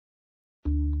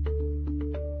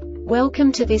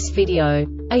Welcome to this video.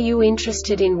 Are you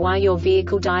interested in why your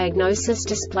vehicle diagnosis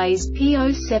displays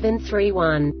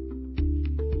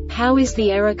P0731? How is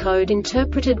the error code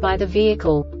interpreted by the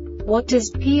vehicle? What does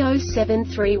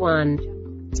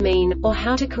P0731 mean, or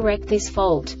how to correct this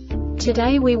fault?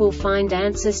 Today we will find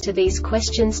answers to these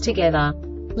questions together.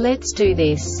 Let's do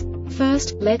this.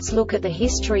 First, let's look at the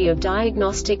history of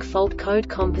diagnostic fault code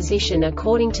composition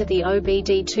according to the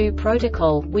OBD2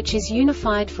 protocol, which is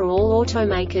unified for all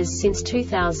automakers since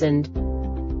 2000.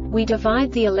 We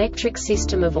divide the electric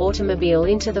system of automobile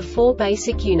into the four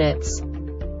basic units: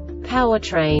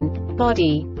 powertrain,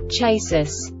 body,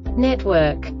 chassis,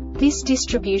 network. This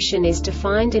distribution is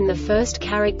defined in the first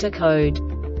character code.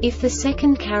 If the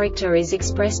second character is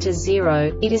expressed as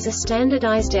 0, it is a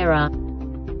standardized error.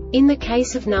 In the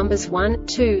case of numbers 1,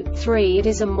 2, 3, it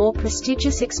is a more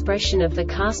prestigious expression of the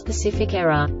car-specific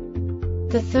error.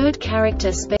 The third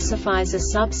character specifies a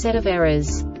subset of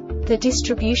errors. The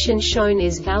distribution shown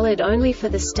is valid only for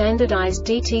the standardized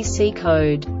DTC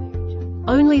code.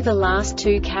 Only the last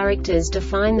two characters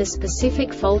define the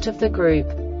specific fault of the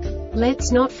group.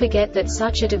 Let's not forget that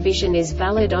such a division is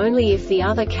valid only if the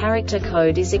other character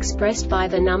code is expressed by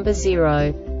the number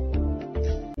 0.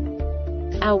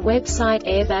 Our website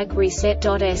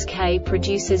airbagreset.sk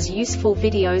produces useful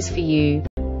videos for you.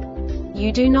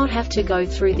 You do not have to go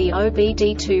through the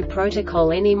OBD2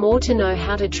 protocol anymore to know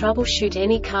how to troubleshoot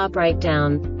any car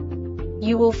breakdown.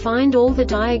 You will find all the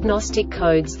diagnostic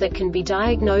codes that can be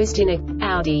diagnosed in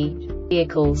Audi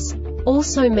vehicles.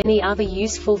 Also many other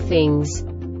useful things.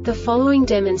 The following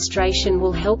demonstration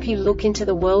will help you look into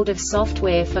the world of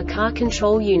software for car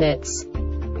control units.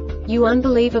 You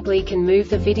unbelievably can move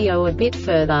the video a bit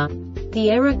further.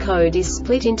 The error code is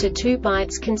split into 2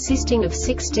 bytes consisting of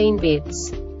 16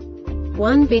 bits.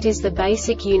 1 bit is the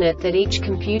basic unit that each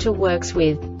computer works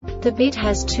with. The bit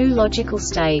has 2 logical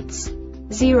states: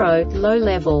 0, low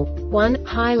level, 1,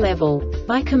 high level.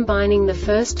 By combining the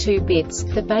first 2 bits,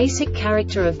 the basic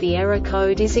character of the error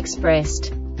code is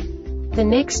expressed. The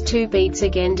next 2 beats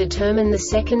again determine the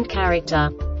second character.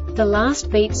 The last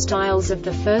beat styles of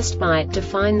the first byte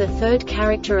define the third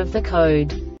character of the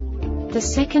code. The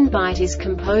second byte is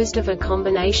composed of a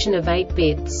combination of 8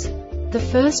 bits. The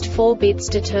first 4 bits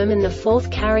determine the fourth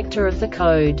character of the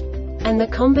code. And the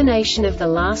combination of the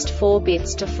last 4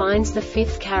 bits defines the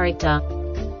fifth character.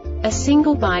 A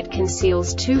single byte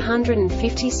conceals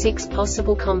 256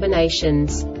 possible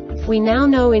combinations. We now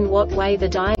know in what way the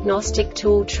diagnostic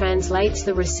tool translates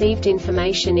the received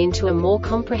information into a more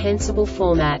comprehensible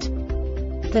format.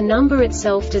 The number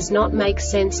itself does not make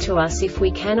sense to us if we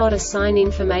cannot assign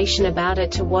information about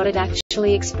it to what it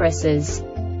actually expresses.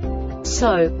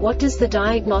 So, what does the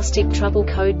Diagnostic Trouble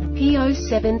Code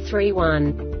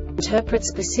P0731 interpret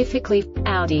specifically for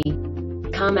Audi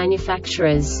car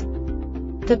manufacturers?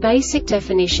 The basic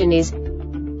definition is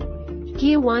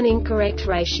Gear 1 incorrect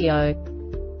ratio.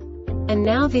 And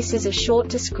now this is a short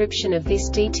description of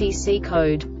this DTC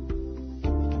code.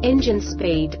 Engine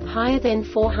speed, higher than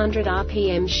 400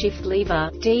 rpm shift lever,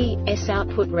 D, S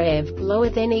output rev, lower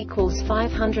than equals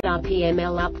 500 rpm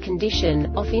L up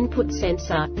condition, off input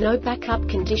sensor, no backup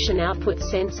condition output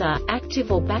sensor,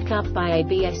 active or backup by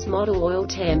ABS model oil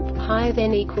temp, higher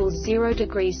than equals 0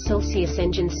 degrees Celsius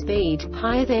engine speed,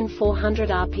 higher than 400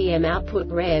 rpm output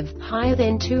rev, higher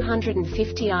than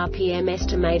 250 rpm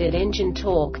estimated engine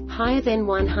torque, higher than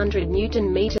 100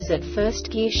 Newton meters at first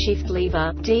gear shift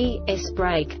lever, D, S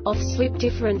brake, off slip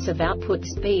difference of output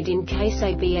speed in case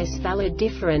ABS valid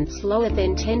difference lower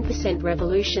than 10%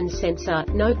 revolution sensor,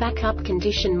 no backup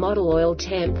condition model oil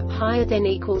temp, higher than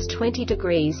equals 20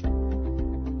 degrees.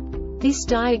 This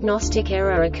diagnostic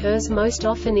error occurs most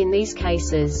often in these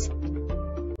cases: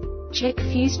 check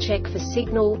fuse, check for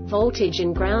signal, voltage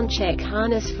and ground, check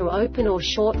harness for open or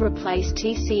short, replace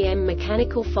TCM,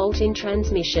 mechanical fault in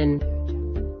transmission.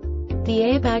 The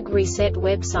Airbag Reset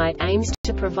website aims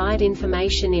to provide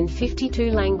information in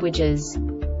 52 languages.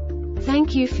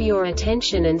 Thank you for your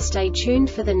attention and stay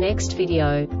tuned for the next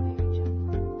video.